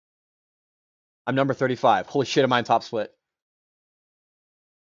I'm number 35. Holy shit, am I in top split?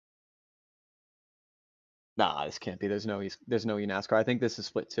 Nah, this can't be. There's no eNASCAR. I think this is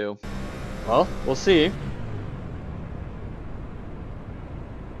split 2. Well, we'll see.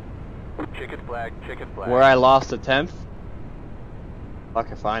 Checkered flag, checkered flag. Where I lost a 10th?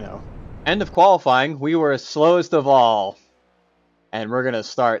 Fuck if I know. End of qualifying, we were slowest of all. And we're gonna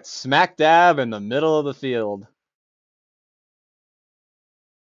start smack dab in the middle of the field.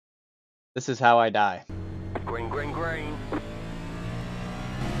 This is how I die. Green, green, green.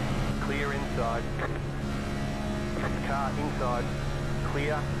 Clear inside. Car inside.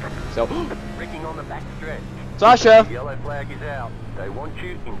 Clear. So, Wrecking on the back stretch. Sasha! The yellow flag is out. They want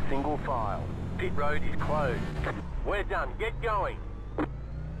you in single file. Pit road is closed. We're done. Get going.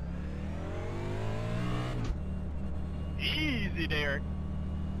 Easy, Derek.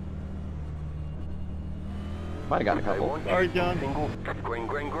 Might have gotten a They couple. want you Sorry, in John. single. Green,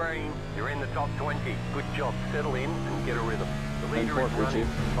 green, green. You're in the top 20. Good job. Settle in and get a rhythm. The leader is 10-4 for running you.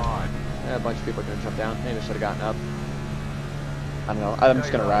 5. Yeah, a bunch of people are gonna jump down. Maybe I should have gotten up. I don't know. I'm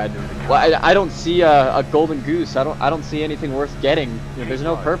just gonna ride. Well, I don't see a golden goose. I don't see anything worth getting. You know, there's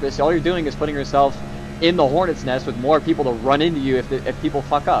no purpose. All you're doing is putting yourself in the hornet's nest with more people to run into you if people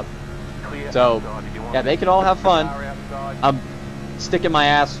fuck up. So, yeah, they can all have fun. I'm sticking my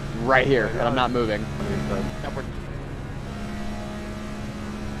ass right here, and I'm not moving.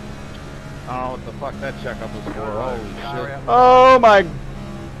 Oh, what the fuck that checkup was for? Holy shit. Oh my.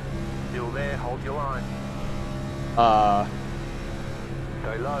 Still there. Hold your line. Go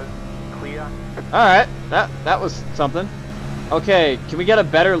low. Clear. Alright, that was something. Okay, can we get a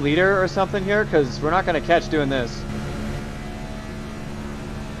better leader or something here? Because we're not going to catch doing this.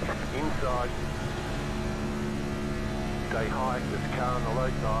 Inside. Stay high. There's a car on the low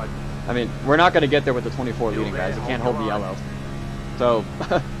side. I mean, we're not going to get there with the 24 leading, guys. It can't hold the yellow. So,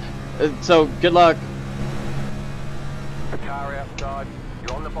 so good luck. Car outside.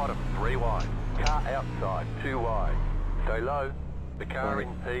 You're on the bottom. 3 wide. Car outside. 2 wide. Stay low. The car in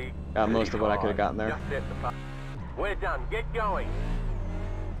P. Got most of what I could have gotten there. Just set the front. We're done. Get going.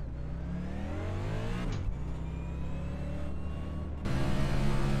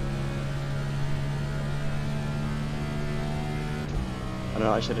 I don't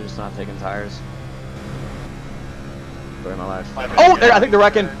know, I should have just not taken tires. Story of my life. Oh, I think they're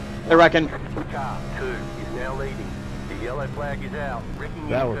wrecking. They're wrecking. Car 2 is now leading. The yellow flag is out. Wrecking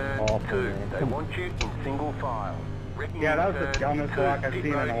That in was turn awful, 2. man. They want you in single file. Wrecking Yeah, in that was the turn dumbest 2. block I've Pit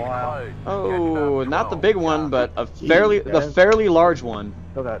seen in road a is while. closed. Oh, Catch up not the 12. big one, but a Jeez, the guys. fairly large one.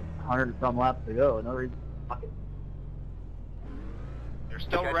 Still got 100 some laps to go. No reason. Fuck it. They're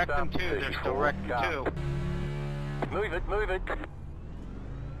still Catch wrecking up too. They're still 34 wrecking car. too. Move it, move it.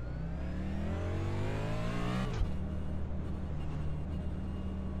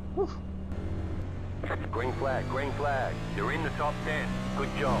 Whew. Green flag, green flag. You're in the top 10. Good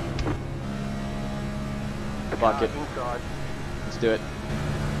job. Fuck it. Car inside. Let's do it.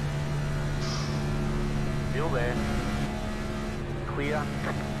 Still there. Clear.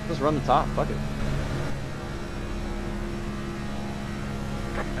 Just run the top. Fuck it.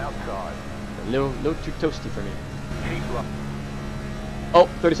 Outside. A little too toasty for me. Keep up. Oh,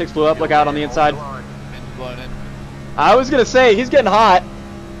 36 blew up. Look out on the inside. Engine's blown in. I was gonna say he's getting hot.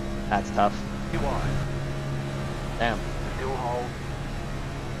 That's tough. 2 wide. Damn. Still hold.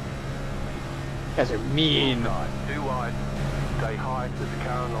 You guys are mean. Side. 2 wide. Stay high. There's a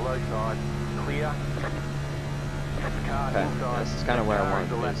car on the low side. Clear. Car Okay, inside. this is kind of where I Car wanted is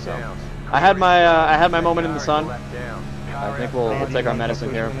to a be. lap So down. I had my moment in the Car is a sun. lap down. I Car think we'll outside. take our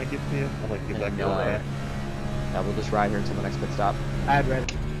medicine here. When it gets to you, I'll like get back And, down uh, there. Yeah, we'll just ride here until the next pit stop. I'd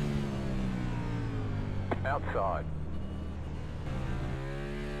read. Outside.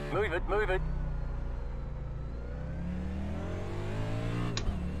 Move it, move it.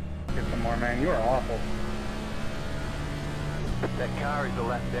 Get some more, man. You are awful. That car is a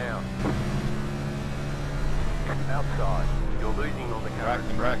lap down. Outside. You're losing on the car.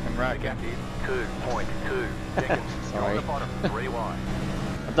 Racking. The gap is 2.2 seconds. You're on Sorry. the bottom. 3 wide.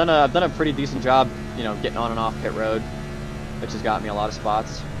 I've done a pretty decent job, you know, getting on and off pit road, which has got me a lot of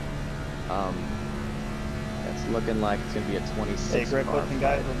spots. It's looking like it's gonna be a 26. Hey, Greg, car listen,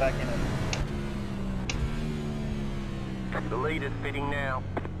 guys, we're back in it. The leader's fitting now.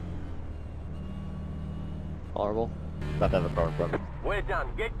 Tolerable. About to have a car problem. We're done.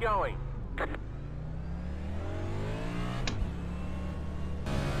 Get going.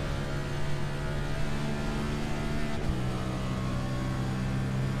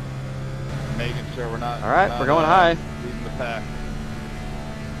 Making sure we're not. All right, we're going high. Leading the pack.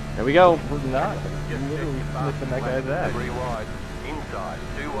 There we go. We're not. Just Literally check your sniffing that guy's ass. 3 wide. inside,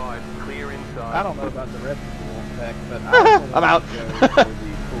 2 wide, clear inside. I don't know about the rest of the Wolfpack, but I also I'm out. want to go for the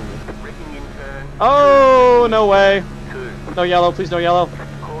coolest. Wrecking in turn. Oh, no way. 2. No yellow, please no yellow.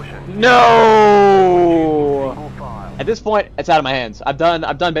 Caution. No! Single file. At this point, it's out of my hands. I've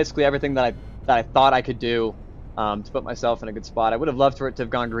done basically everything that I thought I could do to put myself in a good spot. I would have loved for it to have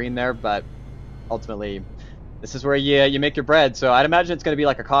gone green there, but ultimately, this is where you make your bread. So I'd imagine it's going to be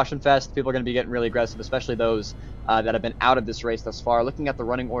like a caution fest. People are going to be getting really aggressive, especially those that have been out of this race thus far. Looking at the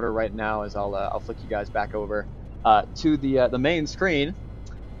running order right now, as I'll flick you guys back over to the main screen.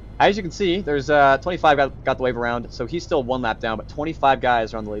 As you can see, there's 25 got the wave around, so he's still 1 lap down, but 25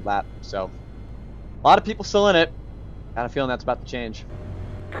 guys are on the lead lap. So a lot of people still in it. Got a feeling that's about to change.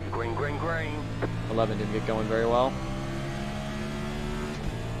 Green, green, green. 11 didn't get going very well.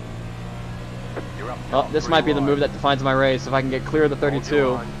 You're up Well, top, this 3 might be the wide. move that defines my race. If I can get clear of the Hold your 32.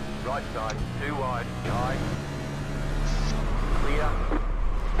 line. Right side, 2 wide, tight. Clear.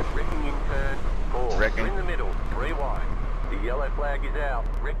 Wrecking in turn, 4. Wrecking. You're in the middle, 3 wide. The yellow flag is out.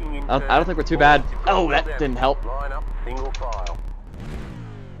 Wrecking in turn. I don't think we're too 4. bad. You've got Oh, full that damage. didn't help. Line up, single file.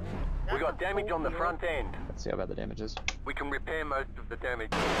 We got damage on the front end. Let's see how bad the damage is. We can repair most of the damage.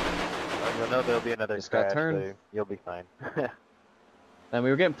 You'll know there'll be another Just got crash, turned. so you'll be fine. And we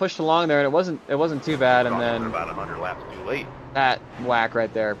were getting pushed along there, and it wasn't too bad. And We're then about 100 laps too late. that whack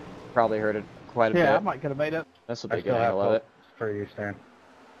right there probably hurt it quite a Yeah, I bit. might could have made it. This will I be a still good have angle of hope it. for you, Stern.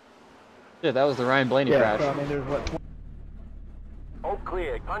 Yeah, that was the Ryan Blaney Yeah, crash. so I mean, there's what? All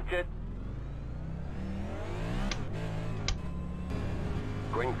clear, punch it.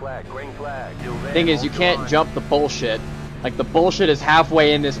 Green flag, green flag. Still there, Thing is, hold you your can't line. jump the bullshit. Like, the bullshit is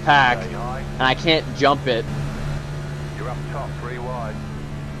halfway in this pack, Stay high. and I can't jump it. You're up top, 3 wide.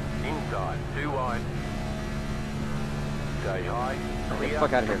 Inside, 2 wide. Stay high. Get Clear. the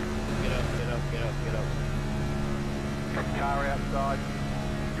fuck out of here. Get up, get up, get up, get up. Car outside.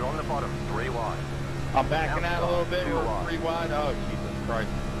 You're on the bottom, 3 wide. I'm backing out a little bit. Outside, 2 We're wide. 3 wide. Oh, Jesus Christ.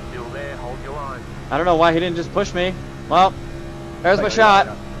 Still there, hold your line. I don't know why he didn't just push me. Well, there's my shot.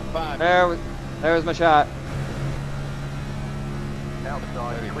 5, There's my shot.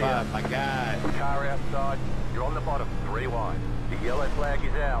 Outside, clear. 35, my guy. Car outside. You're on the bottom, 3 wide. The yellow flag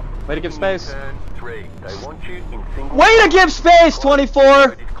is out. Way to give Wrecking in space. Turn 3. They want you in single. Way to give space, 24!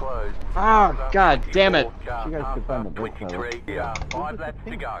 Road is closed. Oh, god damn it. Car You guys could find the after book, 23. Yeah, 5 laps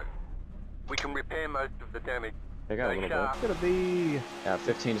to go. We can repair most of the damage. They got a Stay little sharp. It's gonna be. Yeah,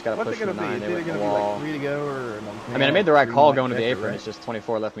 15 just got to What's push it from gonna 9. be? They Is it went gonna the be wall. like 3 to go or? I mean, I made the right call going to the check it, apron. right? It's just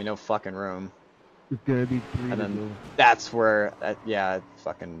 24 left me no fucking room. It's gonna be 3 And then that's where, yeah,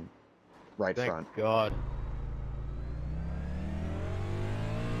 fucking right Thank front. God.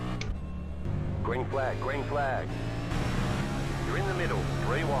 Green flag, green flag. You're in the middle,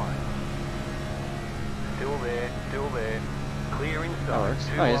 3 wide. Still there, still there. Clear inside. That works.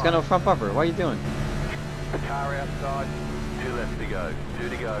 2 Oh, he's got no wide. front bumper. What are you doing? Car outside. 2 left to go. 2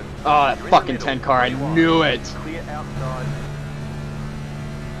 to go. Oh, that You're in fucking the middle, 10 car. I 3 wide. knew it. Clear outside.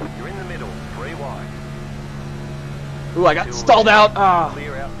 You're in the middle, 3 wide. Ooh, I got Still stalled there. out. Ah.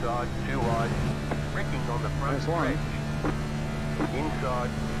 Clear outside, 2 wide. Wrecking on the front There's one. stretch. Inside.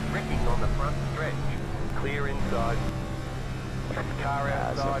 Wrecking on the front stretch. Clear inside. Car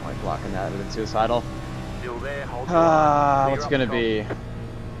Yeah, it's outside. definitely blocking that. It's suicidal. Still there, hold your Ah, line. what's Clear gonna up be? top.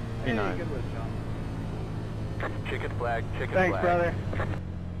 39. Checkered flag, checkered Thanks, flag. brother.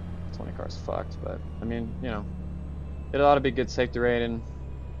 20 cars fucked, but I mean, you know, it ought to be good safety rating.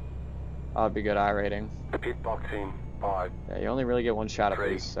 Ought to be good I rating. Pit box in, 5, Yeah, you only really get one shot at 3.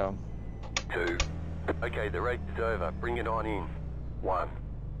 these, so 2. Okay, the race is over. Bring it on in. 1.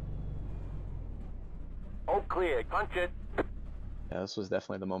 All clear, punch it. yeah, this was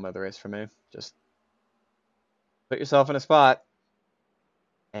definitely the moment of the race for me. Just put yourself in a spot,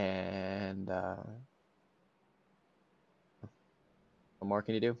 and what more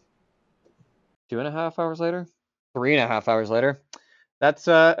can you do? 2.5 hours later, 3.5 hours later. That's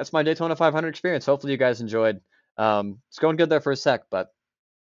my Daytona 500 experience. Hopefully you guys enjoyed. It's going good there for a sec, but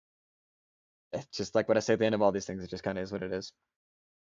it's just like what I say at the end of all these things. It just kind of is what it is.